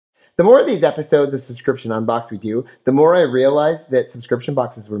The more of these episodes of Subscription Unbox we do, the more I realize that subscription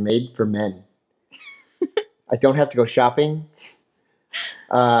boxes were made for men. I don't have to go shopping.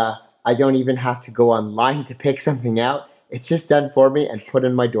 I don't even have to go online to pick something out. It's just done for me and put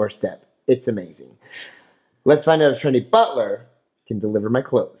on my doorstep. It's amazing. Let's find out if Trendy Butler can deliver my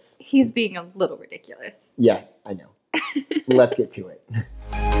clothes. He's being a little ridiculous. Yeah, I know. Let's get to it.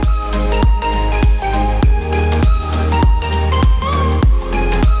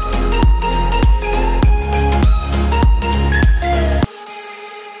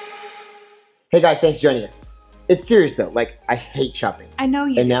 Hey guys, thanks for joining us. It's serious though, like I hate shopping. I know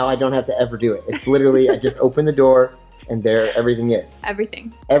you. And now I don't have to ever do it. It's literally, I just open the door and there everything is.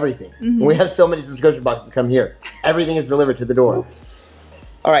 Everything. Everything. Mm-hmm. We have so many subscription boxes come here. Everything is delivered to the door.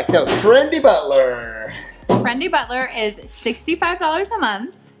 All right, so Trendy Butler. Trendy Butler is $65 a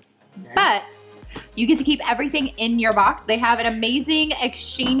month, but you get to keep everything in your box. They have an amazing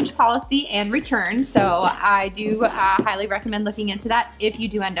exchange policy and return, so I do highly recommend looking into that if you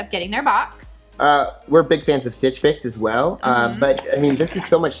do end up getting their box. We're big fans of Stitch Fix as well, but I mean, this is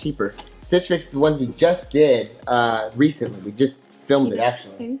so much cheaper. Stitch Fix is the ones we just did recently. We just filmed it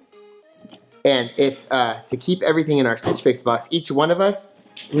actually. And it to keep everything in our Stitch Fix box, each one of us,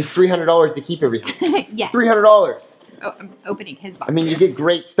 it was $300 to keep everything. Yes. $300. Oh, I'm opening his box. I mean, you get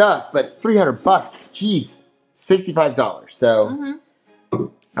great stuff, but $300 bucks, geez, $65. So,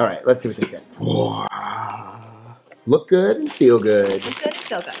 all right, let's see what they said. Look good and feel good. Look good and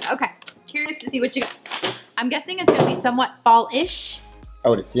feel good. Okay. Curious to see what you got. I'm guessing it's going to be somewhat fall-ish. I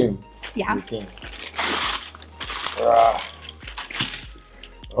would assume. Yeah.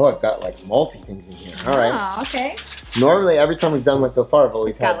 Oh, I've got like multi things in here. All right. Oh, okay. Normally, every time we've done one so far, I've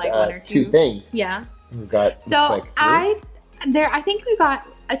always had like one or two things. Yeah. We've got so like I think we got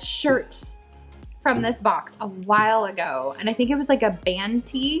a shirt from this box a while ago, and I think it was like a band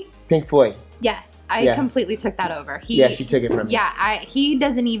tee. Pink Floyd. Yes, I completely took that over. She took it from me. Yeah, he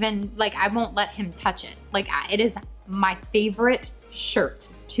doesn't even, like, I won't let him touch it. Like, it is my favorite shirt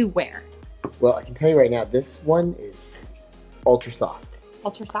to wear. Well, I can tell you right now, this one is ultra soft.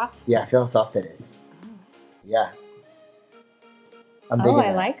 Ultra soft? Yeah, I feel how soft that is. Oh. Yeah. I'm digging that.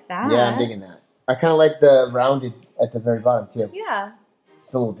 I like that. Yeah, I'm digging that. I kind of like the rounded at the very bottom, too. Yeah.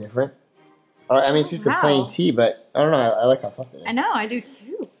 It's a little different. I mean, it's just a plain tee, but I don't know. I like how soft it is. I know, I do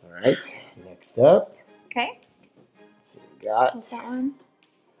too. All right, next up. Okay. Let's see what we got. What's that one?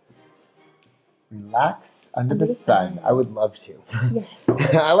 Relax under the sun. I would love to. Yes.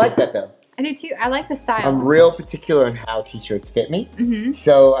 I like that though. I do too. I like the style. I'm real particular on how t-shirts fit me. Mm-hmm.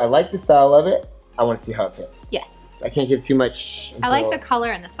 So I like the style of it. I want to see how it fits. Yes. I can't give too much. I like the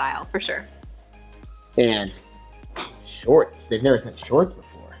color and the style for sure. And shorts. They've never sent shorts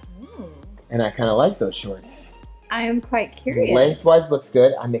before. Ooh. And I kind of like those shorts. I am quite curious. Lengthwise looks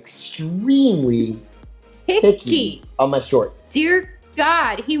good. I'm extremely picky on my shorts. Dear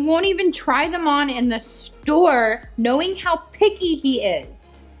God, he won't even try them on in the store, knowing how picky he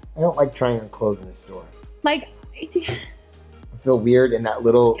is. I don't like trying on clothes in the store. Like, I feel weird in that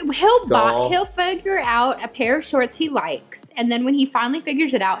little he'll figure out a pair of shorts he likes, and then when he finally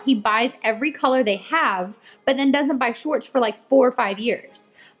figures it out, he buys every color they have, but then doesn't buy shorts for like 4 or 5 years.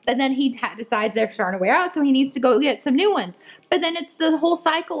 But then he decides they're starting to wear out, so he needs to go get some new ones. But then it's the whole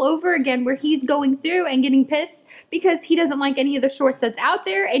cycle over again where he's going through and getting pissed because he doesn't like any of the shorts that's out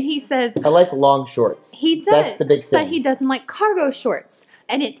there, and he says... I like long shorts. He does. That's the big thing. But he doesn't like cargo shorts,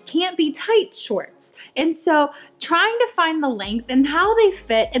 and it can't be tight shorts. And so trying to find the length and how they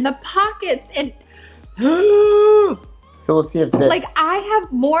fit and the pockets and... So we'll see if this... Like, I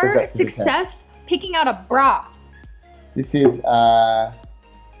have more success picking out a bra. This is,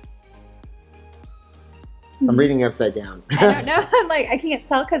 I'm reading upside down. I don't know. I'm like, I can't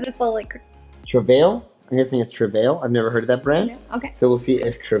tell because it's all like... Travail? I'm guessing it's Travail. I've never heard of that brand. Okay. So we'll see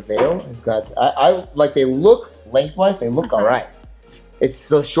if Travail has got... I like, they look, lengthwise, they look all right. It's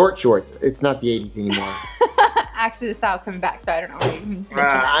the short shorts. It's not the 80s anymore. Actually, the style's coming back, so I don't know why you mentioned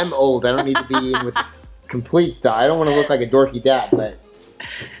that. I'm old. I don't need to be in with this complete style. I don't want to look like a dorky dad, but...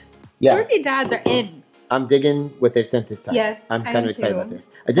 Yeah. Dorky dads are in. I'm digging what they've sent this time. Yes, I'm kind of excited about this.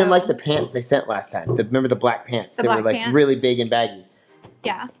 I didn't like the pants they sent last time. Remember the black pants? They were like really big and baggy.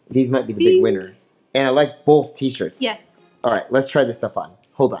 Yeah. These might be the big winners. And I like both t-shirts. Yes. All right, let's try this stuff on.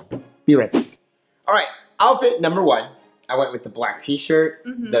 Hold on. Be right back. All right, outfit number 1. I went with the black t-shirt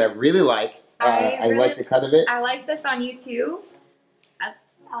that I really like. I like the cut of it. I like this on you too. I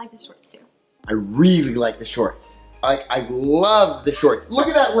like the shorts too. I really like the shorts. I love the shorts. Look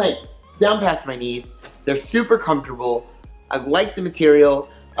at that length. Down past my knees. They're super comfortable. I like the material.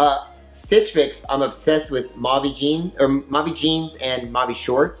 Stitch Fix, I'm obsessed with Mauvey jeans and Mauvey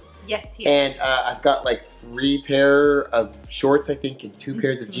shorts. Yes, he And is. I've got like 3 pair of shorts, I think, and 2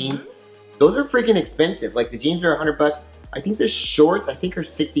 pairs of jeans. Those are freaking expensive. Like the jeans are $100. I think the shorts, I think, are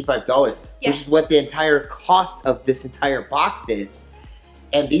 $65, Yes. which is what the entire cost of this entire box is.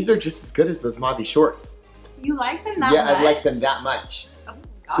 And these are just as good as those Mauvey shorts. You like them that much? Yeah, I like them that much. Oh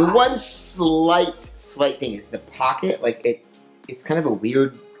my The God. one slight thing is the pocket. Like it's kind of a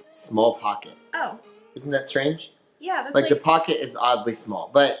weird small pocket. Oh. Isn't that strange? Yeah, that's Like the pocket is oddly small,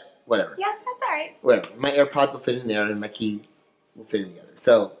 but whatever. Yeah, that's alright. Whatever. My AirPods will fit in there and my key will fit in the other.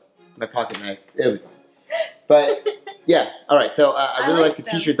 So my pocket knife, it'll be fine. But yeah, all right. So I really like the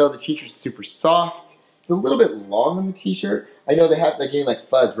them. t-shirt though. The t-shirt's super soft. It's a little bit long on the t-shirt. I know they're getting like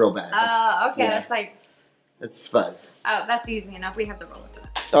fuzz real bad. Oh, okay. Yeah, That's like, it's fuzz. oh, that's easy enough. We have the roller for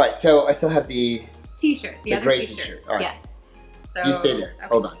that. All right. So I still have the T-shirt. The other gray t-shirt. t-shirt. All right. Yes. So, You stay there. okay.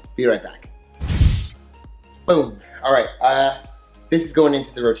 Hold on. Be right back. Boom. All right. This is going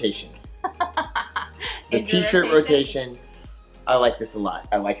into the rotation. The Into the t-shirt rotation. I like this a lot.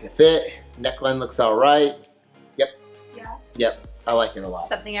 I like the fit. Neckline looks all right. Yeah. Yep. I like it a lot.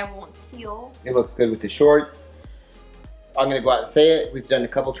 Something I won't steal. It looks good with the shorts. I'm gonna go out and say it. We've done a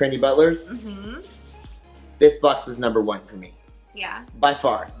couple Trendy Butlers. Mm-hmm. This box was #1 for me. Yeah. By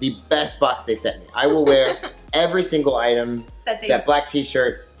far, the best box they've sent me. I will wear every single item. That black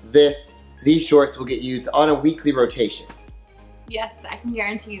t-shirt, these shorts will get used on a weekly rotation. Yes, I can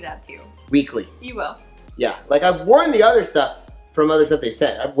guarantee you that too. Weekly. You will. Yeah. Like I've worn the other stuff from other stuff they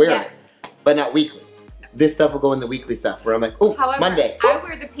sent. I've wear it, but not weekly. No. This stuff will go in the weekly stuff where I'm like, oh, However, Monday. I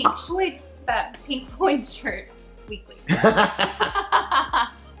wear the Pink Floyd shirt weekly.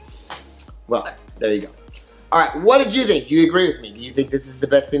 Well, Sorry. there you go. All right, what did you think? Do you agree with me? Do you think this is the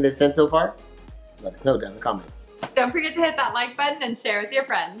best thing they've sent so far? Let us know down in the comments. Don't forget to hit that like button and share with your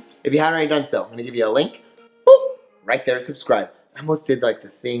friends. If you haven't already done so, I'm gonna give you a link. Boop, right there, subscribe. I almost did like the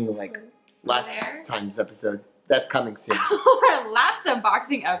thing like last There. time's episode. That's coming soon. Our last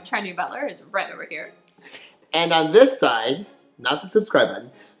unboxing of Trendy Butler is right over here. And on this side, not the subscribe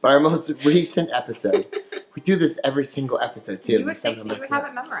button, but our most recent episode. We do this every single episode too. You would think you would have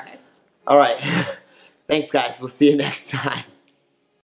it memorized. All right. Thanks, guys. We'll see you next time.